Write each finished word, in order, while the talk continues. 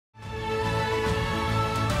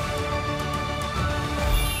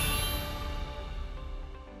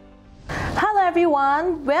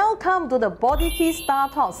everyone, welcome to the BodyKey Star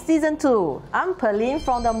Talk Season 2. I'm Pearline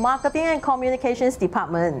from the Marketing and Communications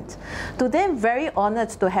Department. Today I'm very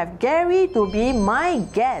honored to have Gary to be my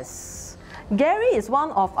guest. Gary is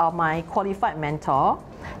one of my qualified mentor,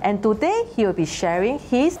 and today he will be sharing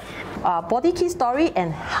his BodyKey story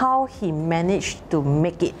and how he managed to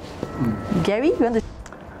make it. Gary, you want to?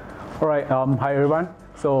 All right, hi everyone.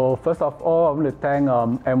 So first of all, I want to thank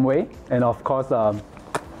Amway and of course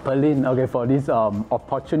Pearline, for this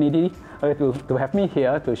opportunity to have me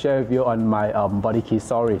here to share with you on my BodyKey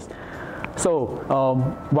stories. So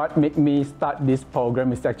what made me start this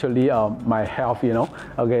program is actually my health. At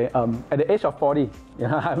the age of 40,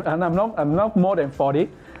 I'm not more than 40.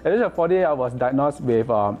 At the age of 40, I was diagnosed with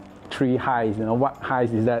 3 highs. What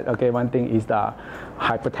highs is that? One thing is the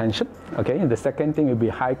hypertension. And the second thing will be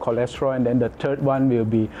high cholesterol, and then the third one will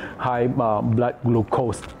be high blood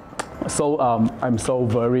glucose. So I'm so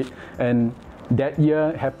worried, and that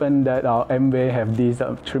year happened that Amway have this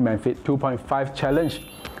Trim and Fit 2.5 challenge.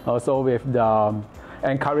 Also with the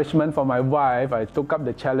encouragement from my wife, I took up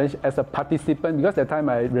the challenge as a participant because at the time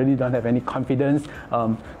I really don't have any confidence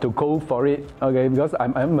to go for it. Because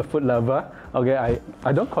I'm a food lover.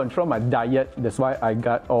 I don't control my diet. That's why I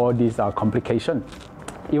got all these complications.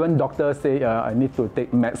 Even doctors say I need to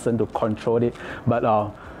take medicine to control it, but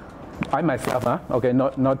I myself,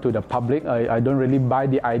 not to the public, I don't really buy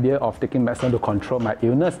the idea of taking medicine to control my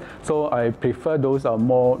illness. So I prefer those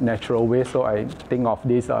more natural ways. So I think of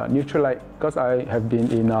this Nutrilite, because I have been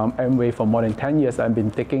in Amway for more than 10 years. I've been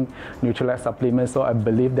taking Nutrilite supplements, so I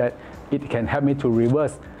believe that it can help me to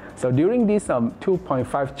reverse. So during this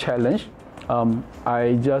 2.5 challenge,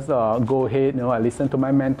 I just go ahead, I listen to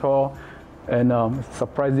my mentor, and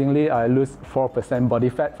surprisingly, I lose 4% body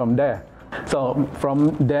fat from there. So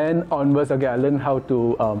from then onwards, I learned how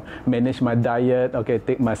to manage my diet,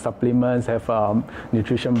 take my supplements, have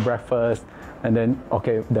nutrition breakfast, and then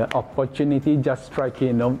the opportunity just struck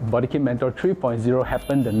in. BodyKey Mentor 3.0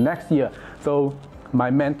 happened the next year. So my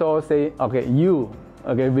mentor say, you,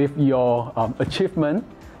 with your achievement,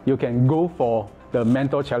 you can go for the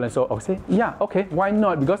mentor challenge. So I say, yeah, why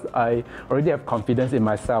not? Because I already have confidence in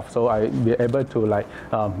myself, so I'll be able to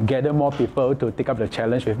gather more people to take up the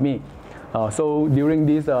challenge with me. So during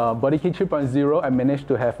this BodyKey 3.0, I managed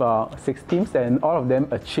to have 6 teams, and all of them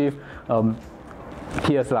achieved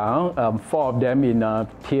tiers. 4 of them in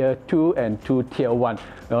tier 2 and 2 tier 1.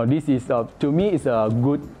 This is, to me, is a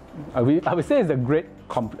good, I would say it's a great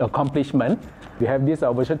accomplishment. We have this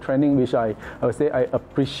virtual training, which I would say I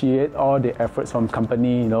appreciate all the efforts from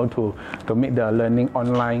company, to make the learning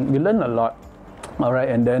online. We learn a lot. All right,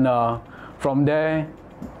 and then from there,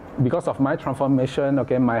 because of my transformation,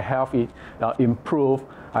 my health improved.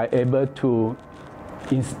 I'm able to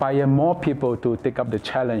inspire more people to take up the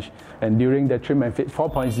challenge. And during the Trim and Fit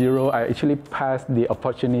 4.0, I actually passed the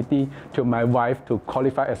opportunity to my wife to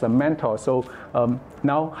qualify as a mentor. So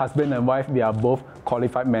now, husband and wife, we are both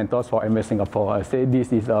qualified mentors for Amway Singapore. I say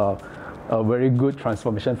this is a very good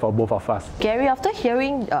transformation for both of us. Gary, after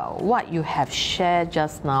hearing what you have shared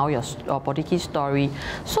just now, your BodyKey story,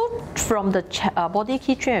 so from the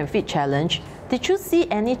BodyKey Trim and Fit Challenge, did you see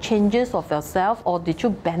any changes of yourself, or did you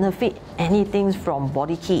benefit anything from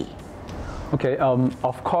BodyKey?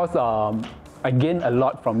 Of course, I gained a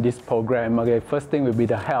lot from this program. First thing will be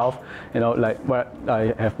the health. Like what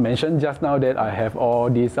I have mentioned just now, that I have all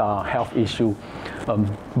these health issues.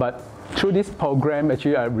 But through this program,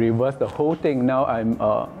 actually, I reversed the whole thing. Now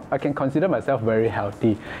I can consider myself very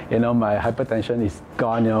healthy. My hypertension is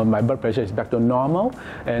gone. My blood pressure is back to normal,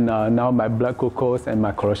 and now my blood glucose and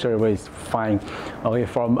my cholesterol level is fine.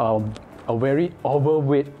 From a very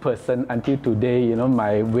overweight person until today,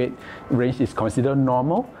 my weight range is considered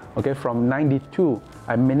normal. From 92,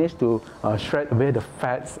 I managed to shred away the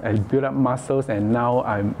fats and build up muscles, and now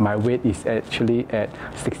my weight is actually at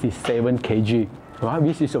 67 kg. Wow,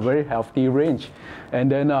 this is a very healthy range.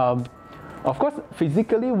 And then, of course,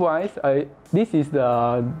 physically wise, this is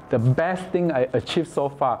the best thing I achieved so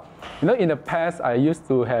far. In the past, I used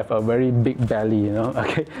to have a very big belly.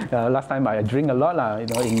 Last time I drink a lot.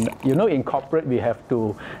 In corporate, we have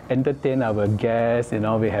to entertain our guests.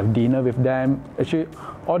 We have dinner with them. Actually,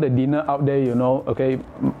 all the dinner out there,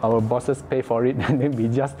 our bosses pay for it, and then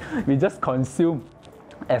we just consume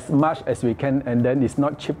as much as we can, and then it's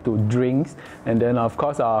not cheap to drinks. And then of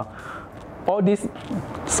course all these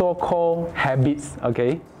so-called habits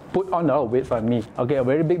put on a lot of weight on me. A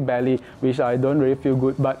very big belly, which I don't really feel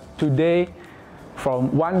good. But today,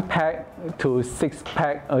 from 1 pack to 6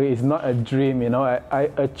 pack is not a dream. I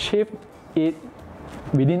achieved it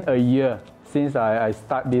within a year. since I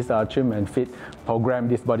start this trim and fit program,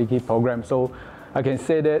 this BodyKey program. So I can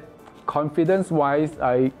say that confidence-wise,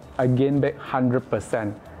 I gained back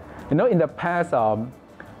 100%. You know, in the past,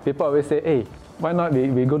 people always say, hey, why not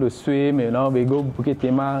we go to swim, you know, we go Bukit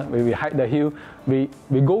Timah, we hike the hill, we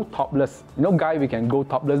go topless. You know, guy, we can go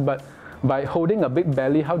topless, but by holding a big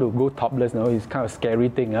belly, how to go topless, you know, it's kind of scary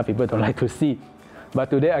thing, people don't like to see. But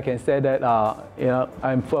today I can say that, you know,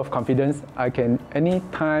 I'm full of confidence. I can,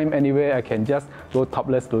 anytime, anywhere, I can just go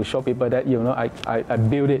topless to show people that, you know, I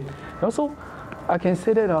build it. Also, I can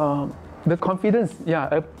say that the confidence,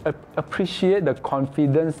 I appreciate the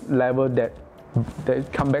confidence level that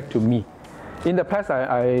come back to me. In the past,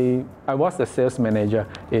 I was a sales manager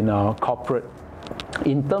in corporate.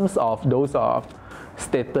 In terms of those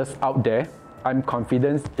status out there, I'm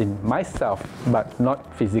confident in myself, but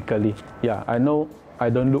not physically. Yeah, I know I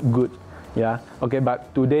don't look good. Yeah, okay,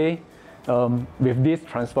 but today, with this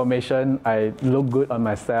transformation, I look good on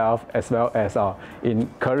myself as well as in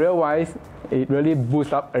career-wise, it really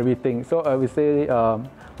boosts up everything. So I would say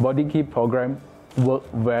BodyKey program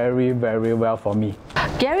worked very, very well for me.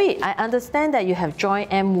 Gary, I understand that you have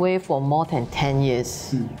joined Amway for more than 10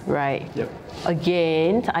 years, right? Yep.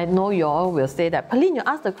 Again, I know you all will say that. Pauline, you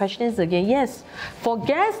asked the questions again. Yes, for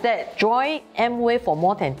guests that join Amway for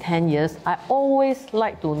more than 10 years, I always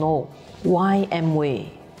like to know, why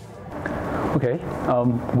Amway? Okay,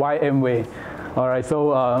 why Amway? All right,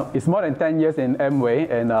 so it's more than 10 years in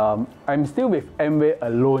Amway, and I'm still with Amway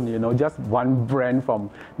alone, you know, just one brand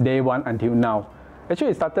from day one until now.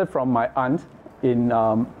 Actually, it started from my aunt in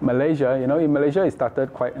Malaysia. You know, in Malaysia, it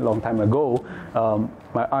started quite a long time ago.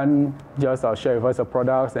 My aunt just shared with us the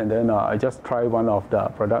products, and then I just tried one of the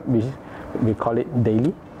product. We call it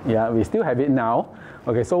Daily. Yeah, we still have it now.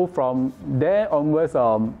 Okay, so from there onwards,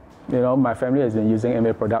 you know, my family has been using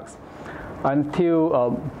Amway products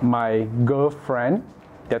until my girlfriend,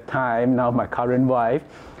 that time, now my current wife,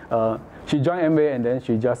 she joined Amway, and then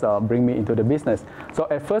she just bring me into the business. So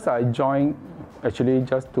at first I joined actually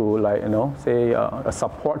just to, like, you know, say a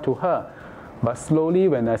support to her. But slowly,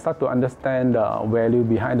 when I start to understand the value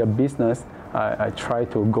behind the business, I try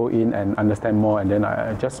to go in and understand more, and then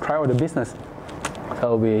I just try out the business.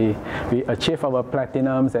 So we achieve our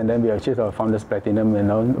platinums, and then we achieve our Founders Platinum, and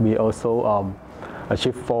then we also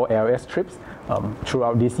achieved 4 LS trips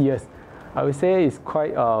throughout these years. I would say it's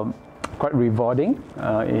quite rewarding.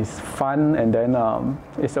 It's fun, and then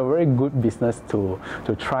it's a very good business to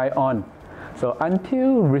try on. So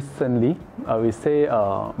until recently, I would say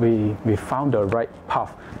we found the right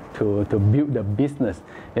path to build the business.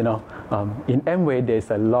 You know, in Amway,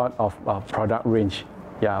 there's a lot of product range.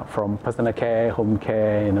 Yeah, from personal care, home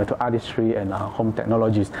care, you know, to artistry and home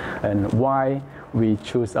technologies. And why we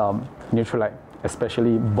choose Neutralite,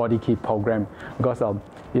 especially BodyKey program, because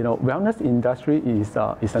you know, wellness industry is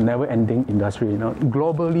a never-ending industry. You know,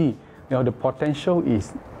 globally, you know, the potential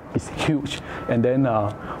is huge, and then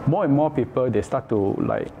more and more people, they start to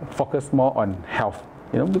like focus more on health.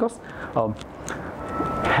 You know, because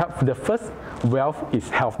health, the first wealth is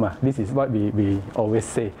health. This is what we always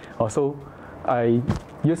say. Also, I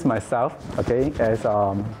use myself, okay, as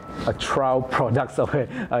a trial product. Okay,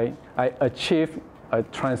 I achieved a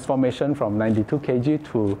transformation from 92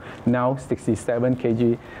 kg to now 67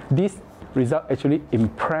 kg. This result actually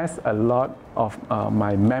impressed a lot of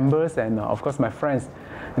my members and of course my friends.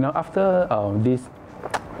 You know, after this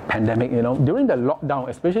pandemic, you know, during the lockdown,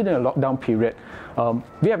 especially in the lockdown period,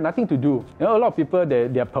 we have nothing to do. You know, a lot of people,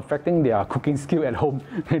 they are perfecting their cooking skill at home.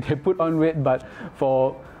 They put on weight, but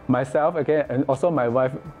for myself, okay, and also my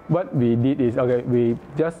wife, what we did is, okay, we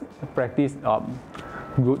just practice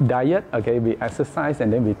good diet, okay, we exercise,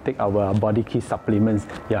 and then we take our BodyKey supplements.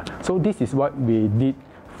 Yeah, so this is what we did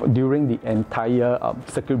during the entire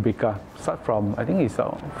circuit breaker, start from, I think it's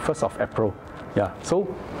 1st of April. Yeah,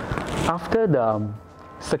 so after the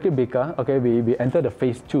circuit breaker, okay, we enter the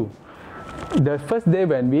phase 2. The first day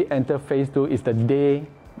when we enter phase 2 is the day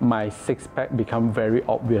my six-pack become very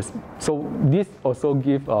obvious. So this also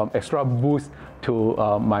give extra boost to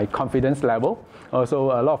my confidence level.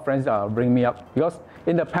 Also, a lot of friends bring me up, because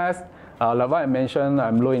in the past, like what I mentioned,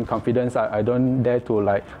 I'm low in confidence. I don't dare to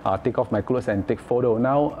like take off my clothes and take photo.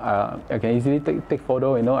 Now I can easily take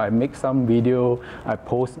photo. You know, I make some video, I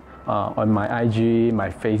post on my IG, my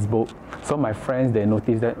Facebook. So my friends, they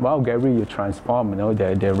notice that, wow, Gary, you transform. You know,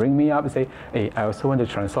 they ring me up and say, hey, I also want to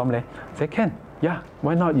transform. I say, Ken, yeah,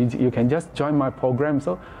 why not? You can just join my program.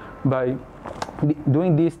 So by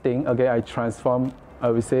doing this thing, okay, I transform. I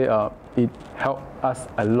would say it helped us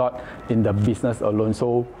a lot in the business alone.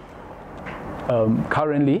 So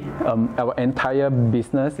Currently, our entire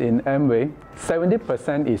business in Amway,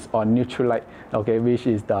 70% is on Nutrilite, okay, which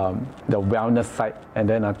is the wellness side, and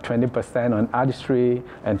then 20% on artistry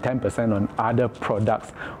and 10% on other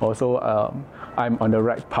products. Also, I'm on the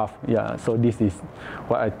right path. Yeah, so this is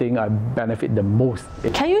what I think I benefit the most.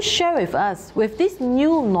 Can you share with us, with this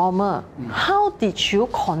new normal, how did you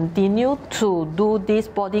continue to do this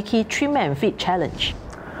BodyKey Trim and Fit Challenge?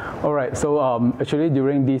 All right, so actually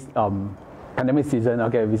during this pandemic season,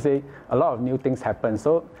 okay, we say a lot of new things happen.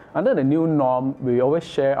 So under the new norm, we always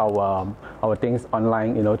share our things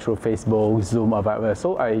online, through Facebook, Zoom, or whatever.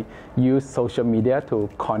 So I use social media to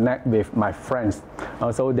connect with my friends.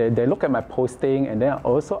 So they look at my posting, and then I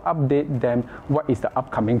also update them what is the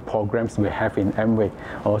upcoming programs we have in Amway.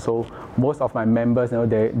 Also, most of my members,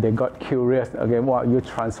 they got curious. Okay, wow, you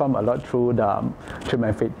transform a lot through the Trim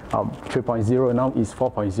and Fit 3.0. Now is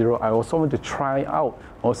 4.0. I also want to try out.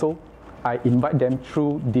 Also, I invite them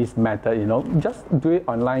through this method, just do it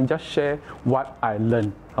online, just share what I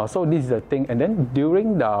learned. So this is the thing. And then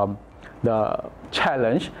during the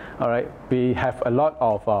challenge, all right, we have a lot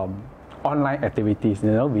of online activities.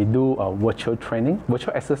 We do virtual training,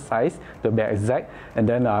 virtual exercise to be exact. And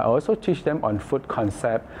then I also teach them on food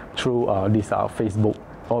concept through this Facebook.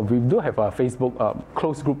 Or we do have a Facebook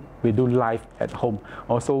closed group. We do live at home.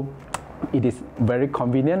 Also, it is very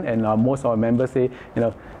convenient, and most of our members say,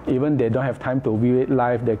 even they don't have time to view it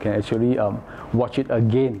live, they can actually watch it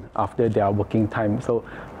again after their working time. So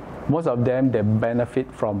most of them, they benefit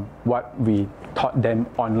from what we taught them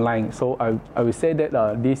online. So I would say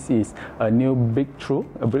that this is a new breakthrough,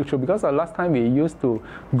 because last time we used to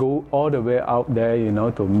go all the way out there,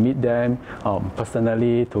 to meet them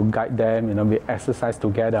personally, to guide them, we exercise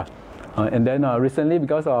together. And then recently,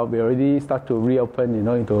 because we already start to reopen,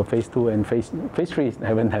 into phase 2 and phase 3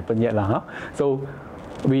 haven't happened yet, So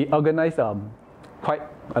we organize quite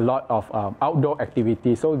a lot of outdoor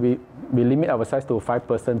activities. So we limit ourselves to 5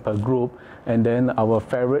 persons per group, and then our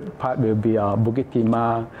favorite part will be Bukit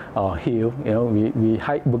Timah Hill. We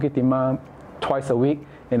hike Bukit Timah twice a week.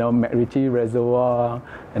 MacRitchie Reservoir,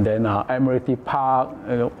 and then Admiralty Park,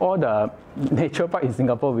 all the nature park in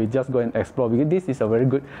Singapore, we just go and explore, because this is a very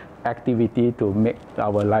good activity to make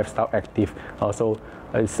our lifestyle active. So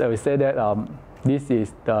I would say that this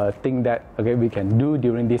is the thing that we can do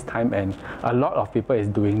during this time, and a lot of people is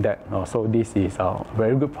doing that. So this is a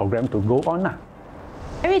very good program to go on.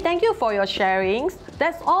 Gary, thank you for your sharings.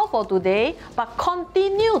 That's all for today, but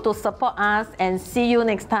continue to support us and see you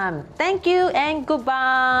next time. Thank you and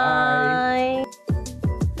goodbye. Bye.